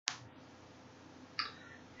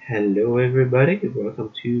Hello everybody,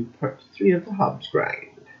 welcome to part 3 of the Hobbs grind.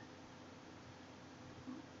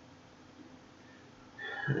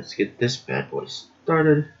 Let's get this bad boy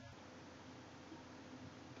started.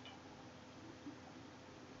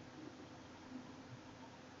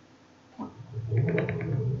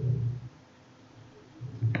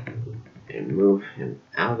 And move him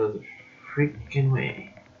out of the freaking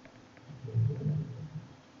way.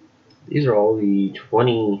 These are all the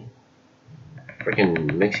 20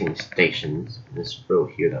 freaking mixing stations in this row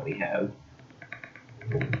here that we have.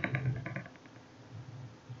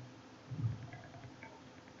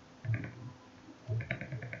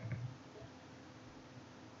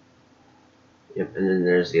 Yep, and then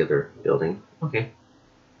there's the other building. Okay.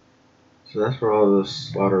 So that's where all those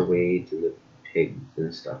slaughter weights and the pigs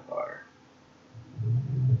and stuff are.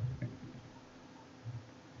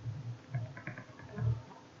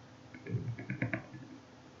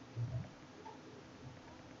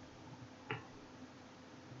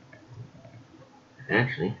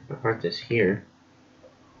 Actually, if I park this here,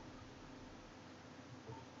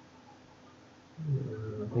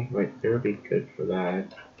 I think right there would be good for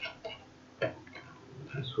that.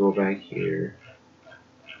 Let's roll back here.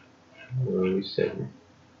 Where are we sitting?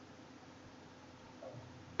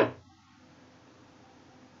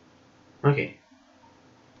 Okay.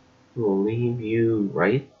 We'll leave you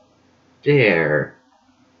right there.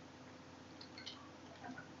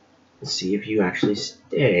 Let's see if you actually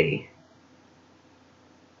stay.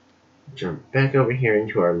 Jump back over here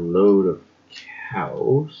into our load of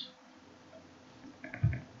cows.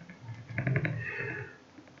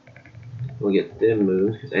 We'll get them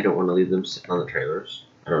moved because I don't want to leave them sitting on the trailers.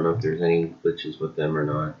 I don't know if there's any glitches with them or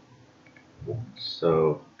not.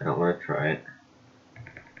 So I don't want to try it.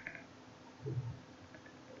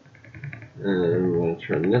 And I'm going to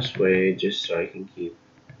turn this way just so I can keep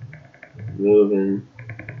moving.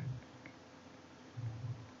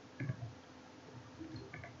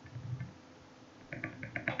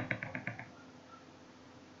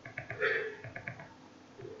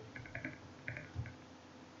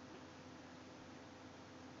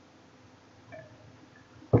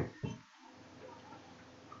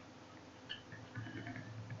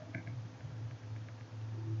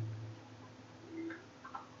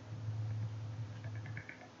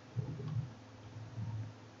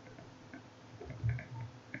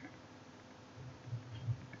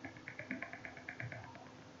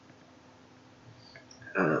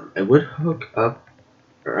 I would hook up,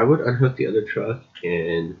 or I would unhook the other truck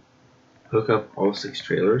and hook up all 6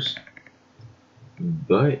 trailers,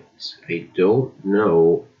 but I don't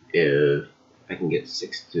know if I can get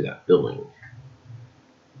 6 to that building,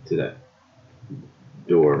 to that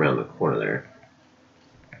door around the corner there.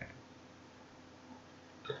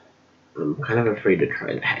 I'm kind of afraid to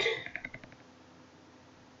try that.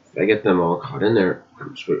 If I get them all caught in there,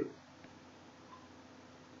 I'm screwed.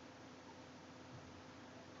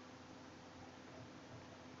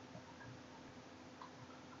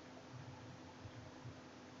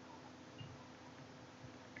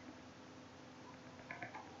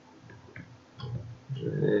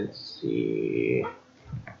 Let's see.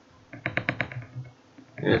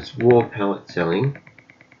 That's wool pallet selling.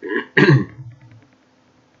 I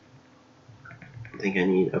think I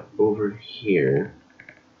need up over here.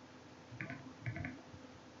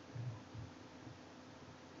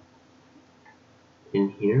 In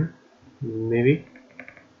here, maybe.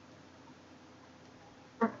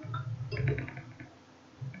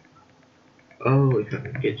 Oh, we got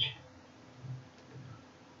an itch.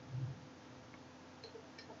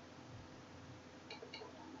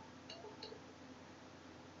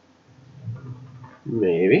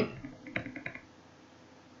 Maybe.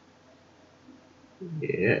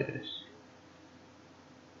 Yes.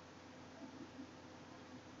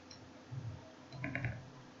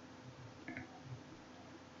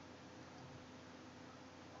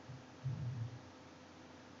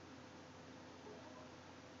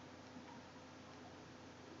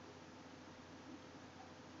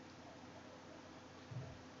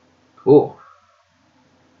 Cool.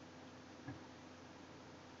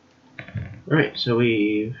 Alright, so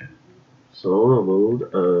we've sold a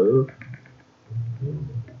load of...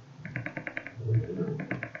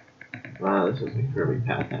 Wow, this is a curvy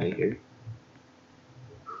path out of here.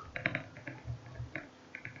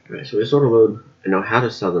 Alright, so we sold a load. I know how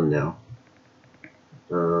to sell them now.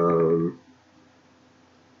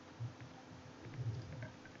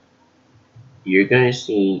 You're gonna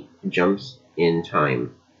see jumps in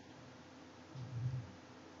time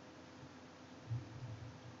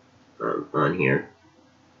on here,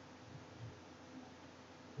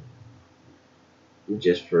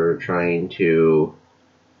 just for trying to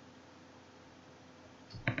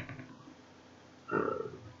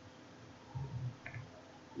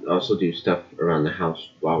also do stuff around the house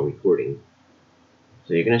while recording.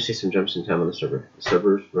 So you're going to see some jumps in time on the server. The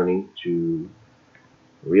server's running to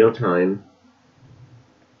real time.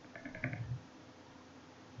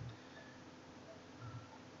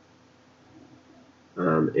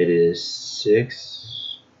 It is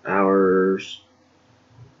 6 hours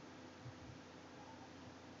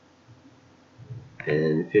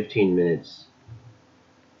and 15 minutes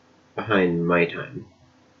behind my time.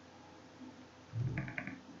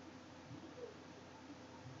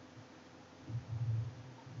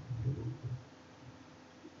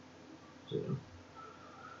 So,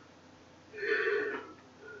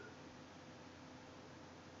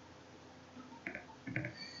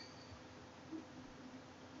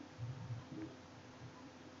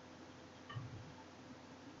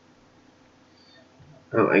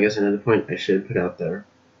 oh, I guess another point I should put out there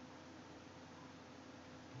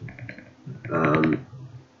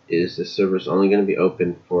is the server's only going to be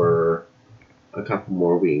open for a couple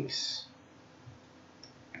more weeks.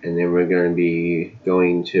 And then we're going to be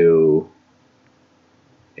going to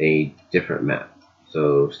a different map.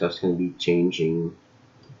 So stuff's going to be changing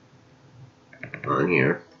on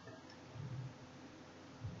here.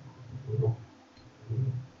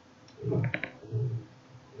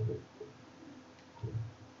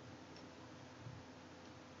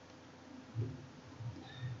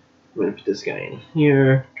 I'm going to put this guy in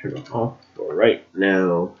here, turn it off for right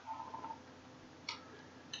now.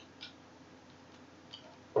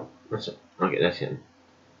 What's up? Okay, that's him.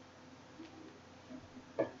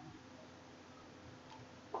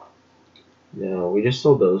 Now, we just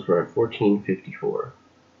sold those. We're at 1454.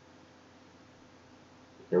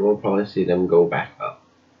 And we'll probably see them go back up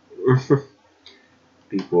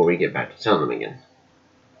before we get back to selling them again.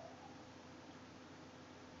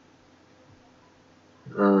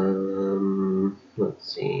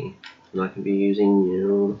 Let's see. I'm not going to be using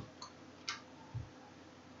you.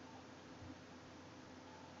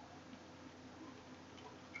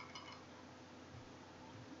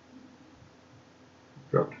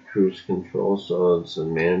 Drop the cruise control so it's a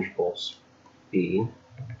manageable speed.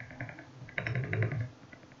 I'm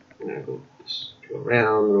going to just go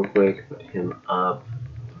around real quick, put him up.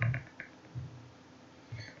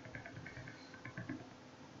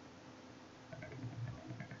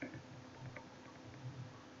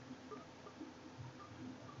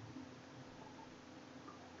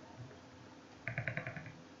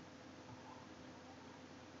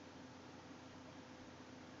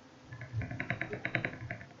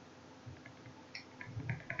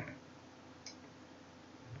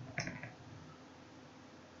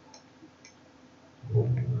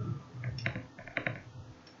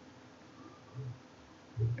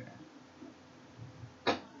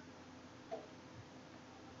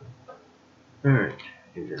 Alright,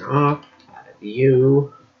 engine off, out of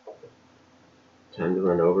view. Time to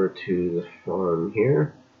run over to the farm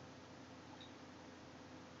here.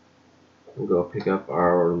 We'll go pick up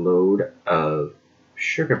our load of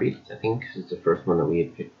sugar beets. I think this is the first one that we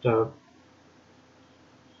had picked up.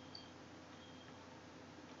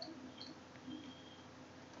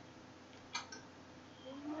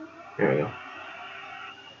 There we go.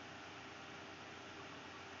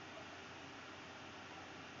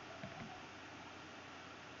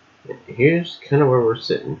 Here's kind of where we're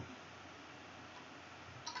sitting.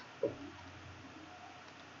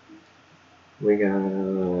 We got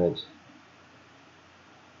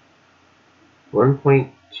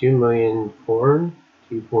 1.2 million corn,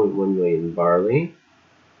 2.1 million barley,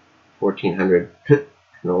 1,400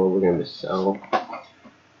 canola we're going to sell,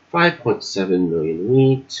 5.7 million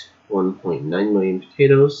wheat, 1.9 million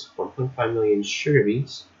potatoes, 1.5 million sugar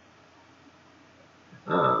beets,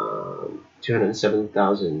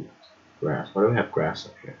 207,000 grass. Why do we have grass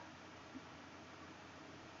up here?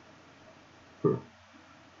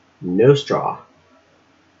 No straw.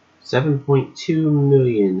 7.2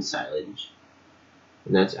 million silage.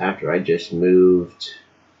 And that's after I just moved,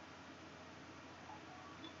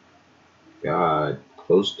 God,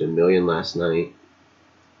 close to 1 million last night.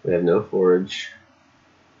 We have no forage,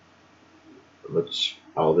 which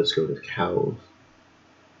all of it's go to cows.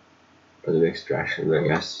 Or the mixed ration, I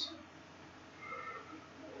guess.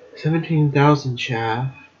 17,000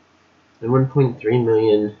 chaff and 1.3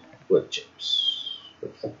 million wood chips.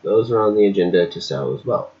 Those are on the agenda to sell as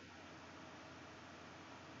well.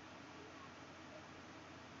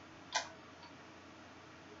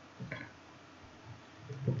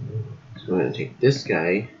 So we're going to take this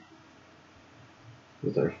guy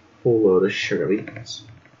with our full load of sugar beets.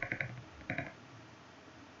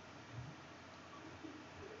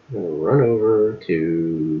 I'm going to run over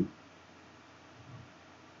to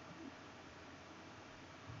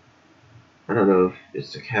I don't know if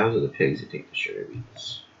it's the cows or the pigs that take the sugar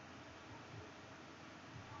beets.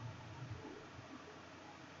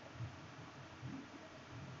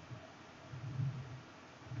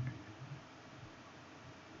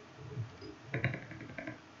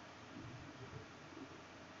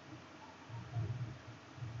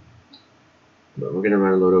 But we're gonna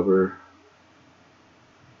run a load over.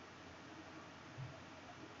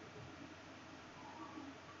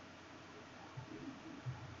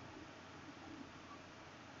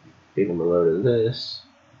 Feed them a load of this.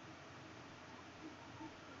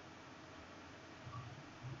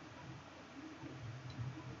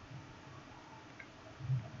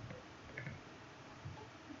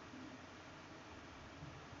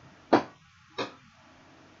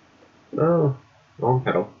 Oh, wrong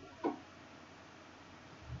pedal.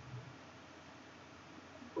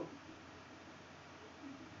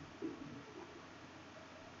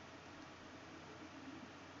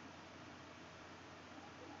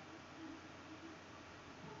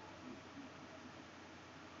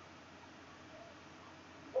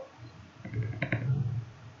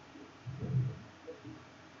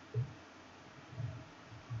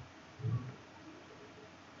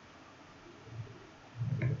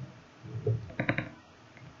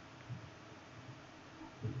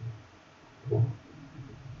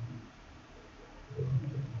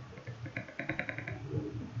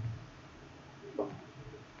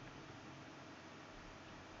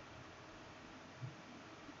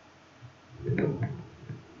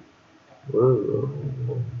 Whoa.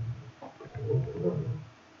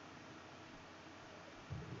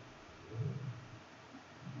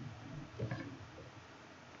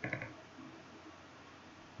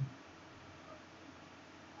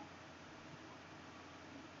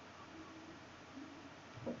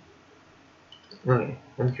 Okay,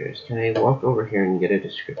 I'm curious. Can I walk over here and get a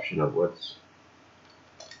description of what's...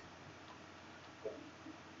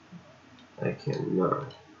 I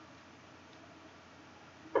cannot.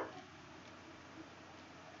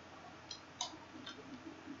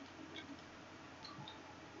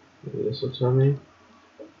 Maybe this will tell me?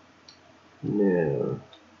 No.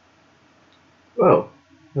 Whoa.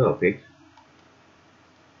 Hello, pig.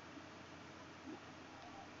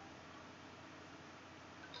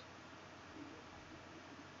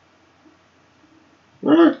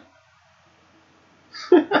 What?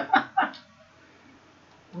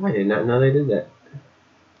 I did not know they did that.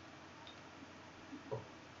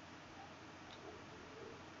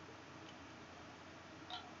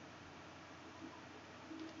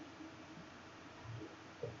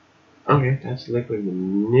 Okay, that's liquid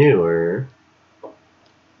manure.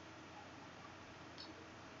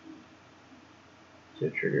 Is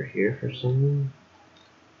it trigger here for something?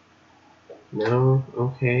 No?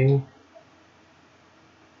 Okay.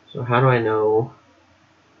 So how do I know?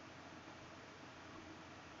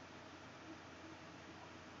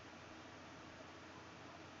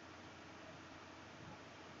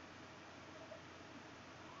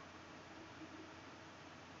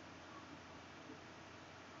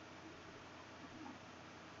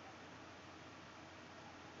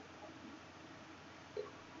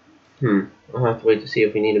 I'll have to wait to see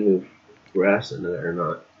if we need to move grass into there or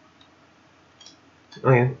not.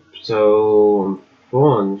 Okay, so I'm full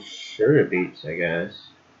on sugar beets, I guess.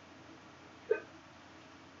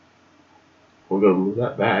 We'll go move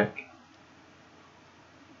that back.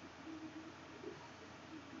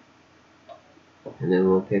 And then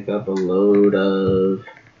we'll pick up a load of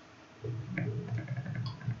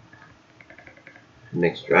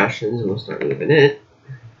mixed rations and we'll start moving it.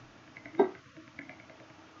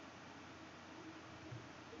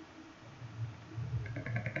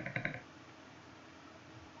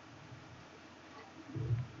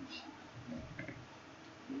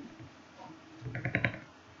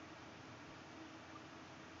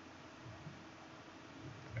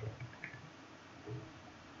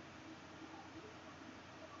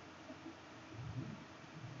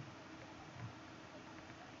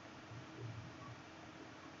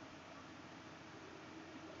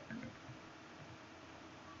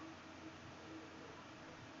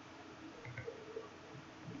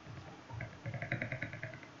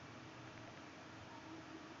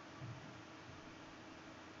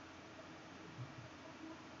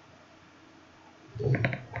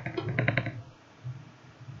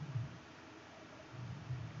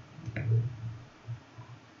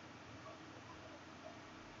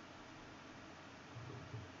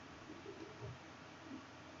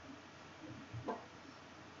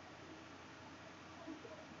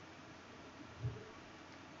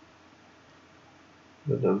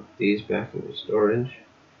 We'll dump these back into storage.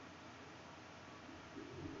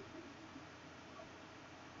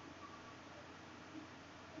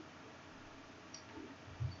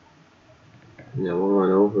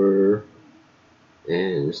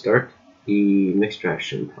 And start the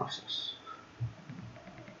extraction process.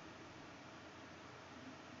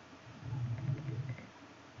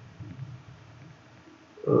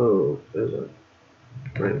 Oh, there's a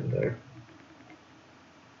right there.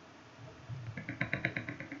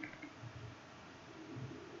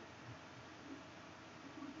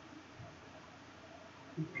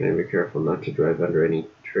 Okay, be careful not to drive under any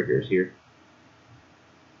triggers here.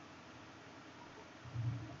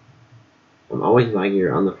 I'm always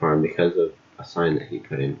laggier on the farm because of a sign that he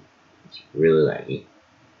put in. It's really laggy.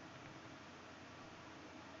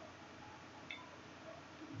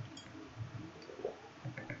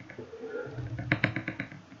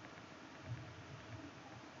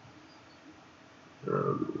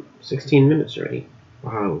 Um, 16 minutes already.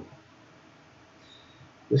 Wow.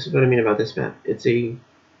 This is what I mean about this map. There's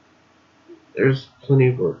plenty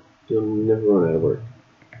of work. You'll never run out of work.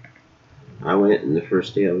 I went, and the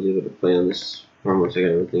first day I was able to play on this farm once I got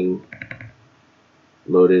everything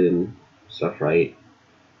loaded and stuff right.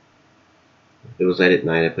 It was late at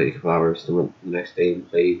night. I played a couple hours. Then went the next day and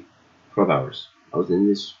played 12 hours. I was in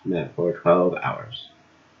this map for 12 hours.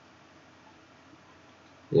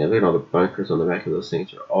 Yeah, look at all the bunkers on the back of those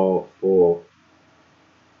things are all full.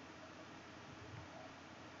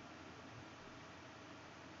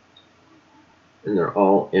 And they're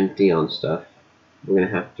all empty on stuff. We're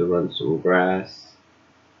gonna have to run some grass.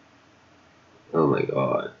 Oh my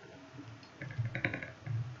god.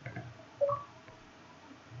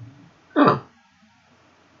 Huh.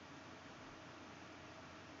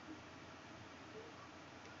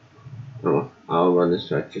 Oh, I'll run this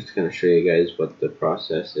track just to kind of show you guys what the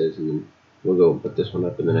process is, and then we'll go put this one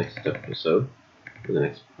up in the next episode, for the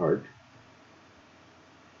next part.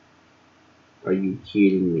 Are you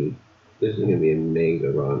kidding me? This is gonna be a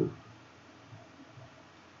mega run.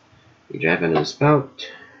 You drive into the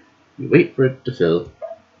spout, you wait for it to fill.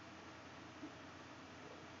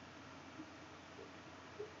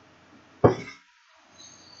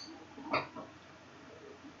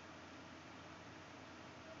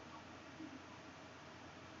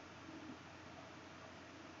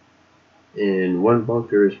 And one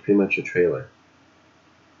bunker is pretty much a trailer.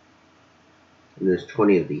 And there's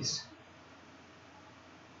 20 of these.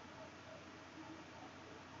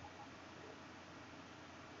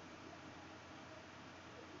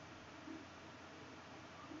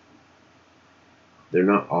 They're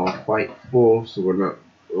not all quite full, so we're not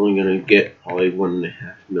only going to get probably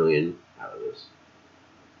 1.5 million out of this.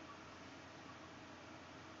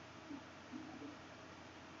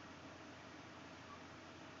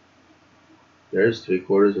 There's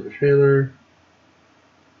 3/4 of a trailer.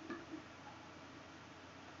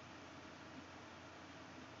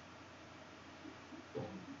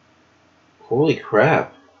 Holy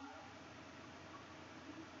crap.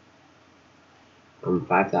 I'm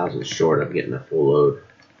 5,000 short of getting a full load.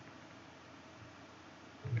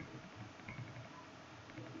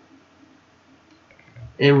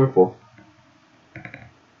 And we're full.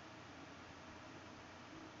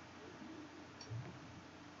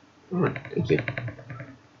 Alright, thank you.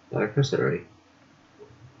 Thought I pressed it already.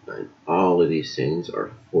 And all of these things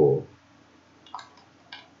are full.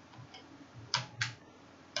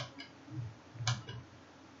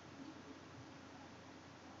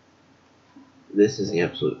 This is the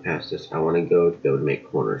absolute fastest I want to go to be able to make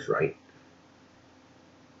corners right.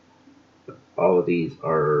 All of these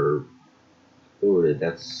are loaded.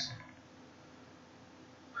 That's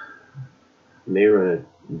may run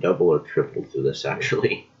a double or triple through this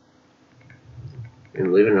actually. And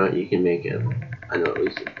believe it or not, you can make it. I know at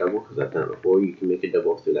least a double because I've done it before. You can make a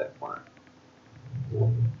double through that farm,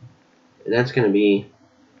 and that's going to be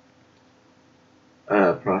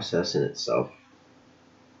a process in itself.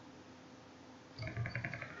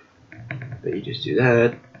 But you just do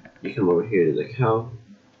that. You come over here to the cow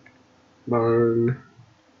barn,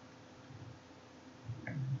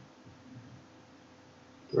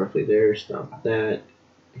 roughly there. Stop that.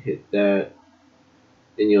 Hit that,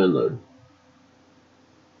 and you unload.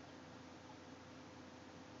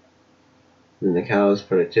 And the cow's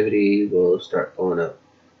productivity will start going up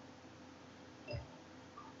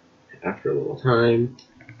after a little time.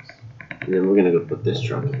 And then we're gonna go put this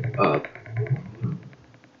truck up.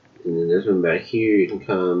 And then there's one back here. You can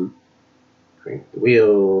come, crank the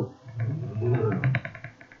wheel.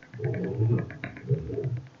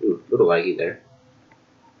 Ooh, a little laggy there.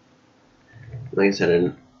 Like I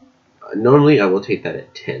said, normally I will take that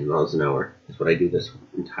at 10 miles an hour. That's what I do this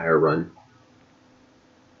entire run.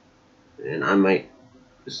 And I might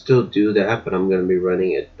still do that, but I'm going to be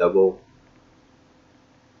running at double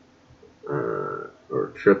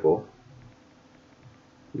or triple.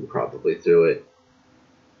 Probably through it.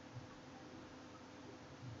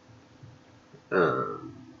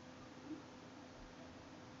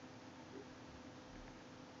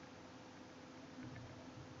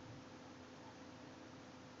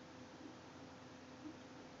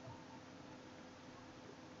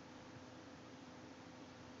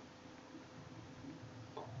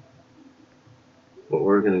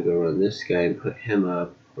 we're gonna go run this guy and put him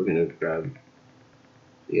up. We're gonna grab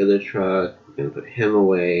the other truck. We're gonna put him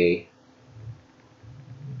away.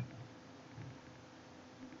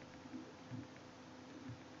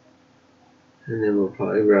 And then we'll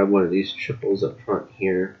probably grab one of these triples up front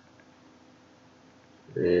here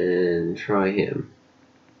and try him.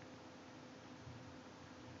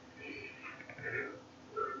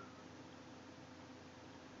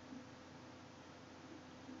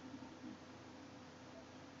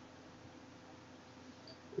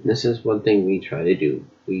 And this is one thing we try to do.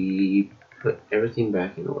 We put everything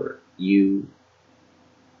back in order.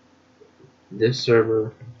 This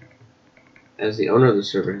server, as the owner of the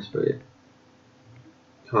server has put it,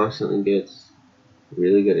 constantly gets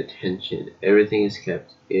really good attention. Everything is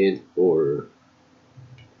kept in order.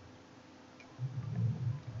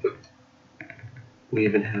 We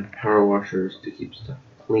even have power washers to keep stuff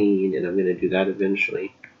clean, and I'm going to do that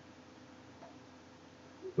eventually.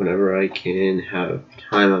 Whenever I can have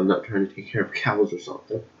time, I'm not trying to take care of cows or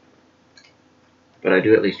something. But I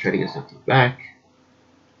do at least try to get something back.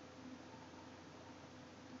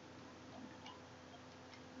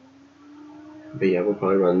 But yeah, we'll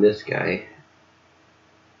probably run this guy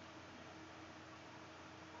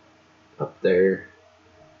up there.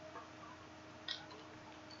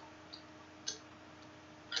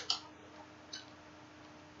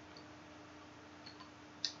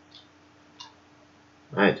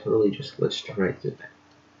 I totally just glitched right through that.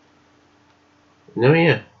 No,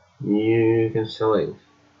 yeah, you can sell eggs.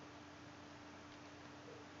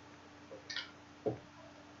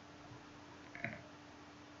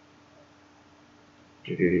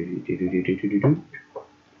 Do do do do do do do do do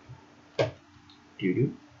do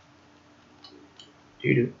do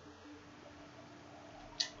do do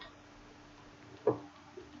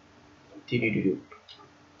do do do do.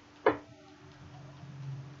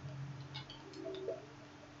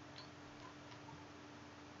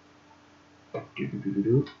 Do do do do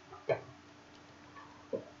do.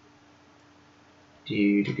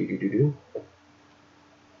 Do do do do do do.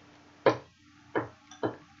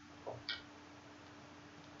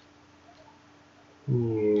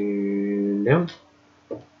 Down.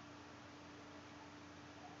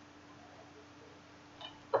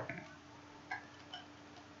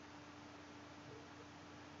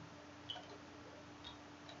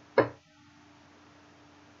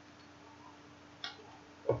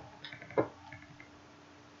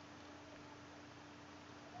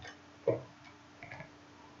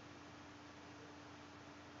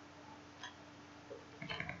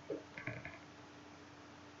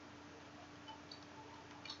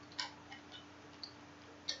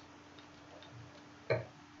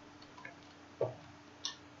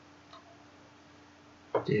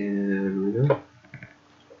 Down we go.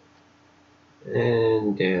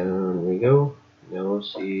 And down we go. Now we'll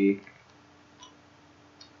see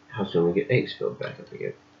how soon we get eggs filled back up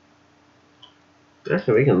again.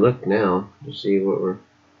 Actually, we can look now to see what we're...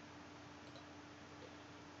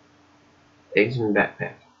 Eggs in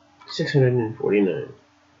backpack. 649.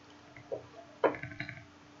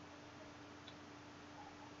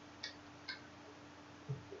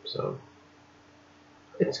 So,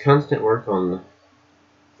 it's constant work on the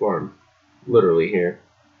farm. Literally here.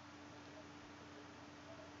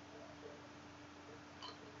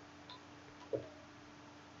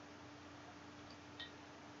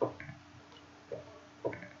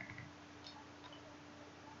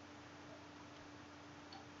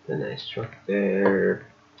 The nice truck there.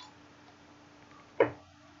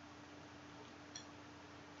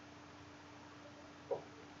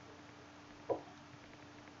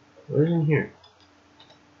 What is in here?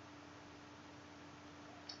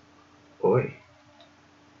 Boy.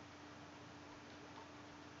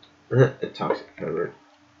 A toxic cover.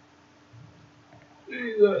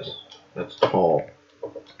 Jesus. That's tall.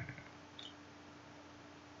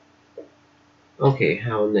 Okay,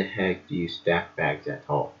 how in the heck do you stack bags that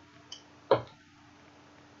tall?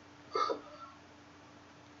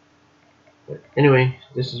 But anyway,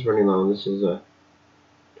 this is running long. This is a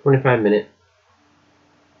 25-minute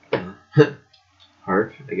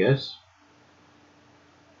part, I guess.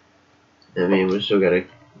 I mean, we still gotta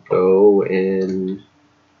go in.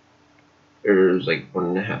 There's like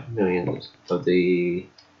 1.5 million of the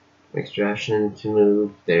mixed ration to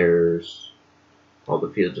move. There's all the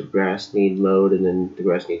fields of grass need mowed, and then the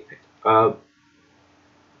grass needs picked up.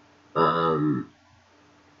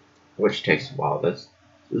 Which takes a while. That's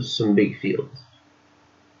some big fields.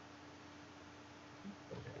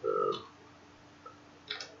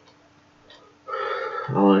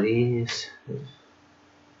 All of these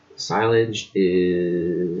silage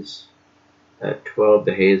is at 12,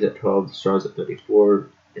 the hay is at 12, the straw is at 34.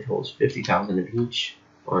 It holds 50,000 of each.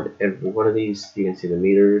 On every one of these, you can see the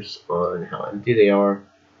meters on how empty they are.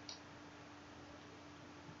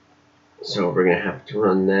 So we're gonna have to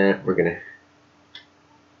run that.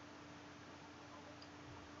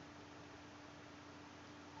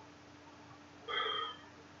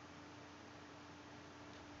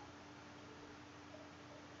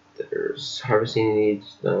 There's harvesting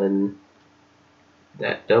needs done.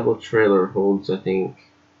 That double trailer holds, I think,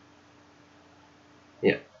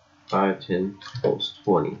 yeah, 5, 10, holds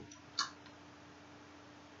 20.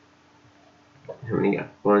 How many got?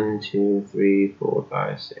 1, 2, 3, 4,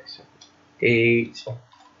 5, 6, 7, 8.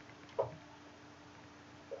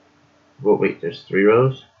 Well, wait, there's 3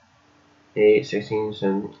 rows. 8, 16,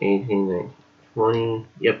 17, 18, 19, 20.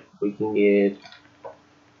 Yep, we can get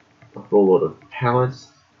a full load of pallets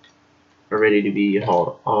are ready to be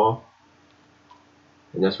hauled off.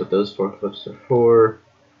 And that's what those forklifts are for.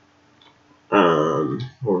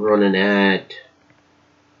 We're running at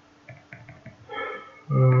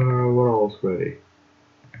what else ready?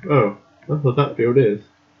 Oh, that's what that field is.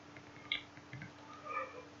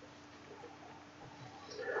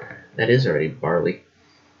 That is already barley.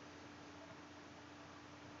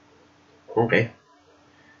 Okay.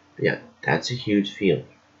 Yeah, that's a huge field.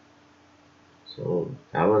 So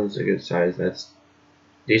that one's a good size. That's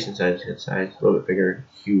decent size, good size. A little bit bigger,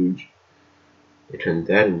 huge. They turned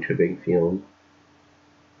that into a big field.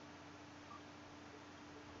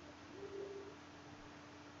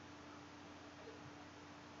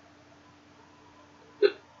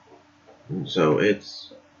 And so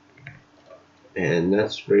that's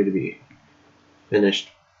ready to be finished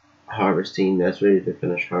harvesting. That's ready to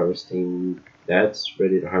finish harvesting. That's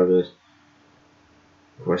ready to harvest.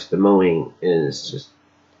 Of course, the mowing is just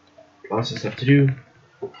lots of stuff to do.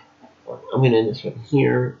 I'm gonna end this one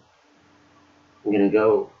here. I'm gonna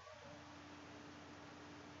go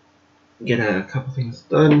get a couple things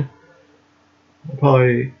done. I'll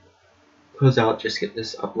probably close out, just get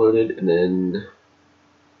this uploaded, and then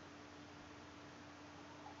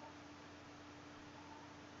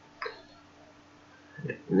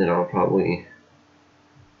I'll probably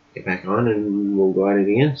get back on and we'll go at it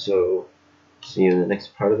again. So see you in the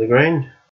next part of the grind.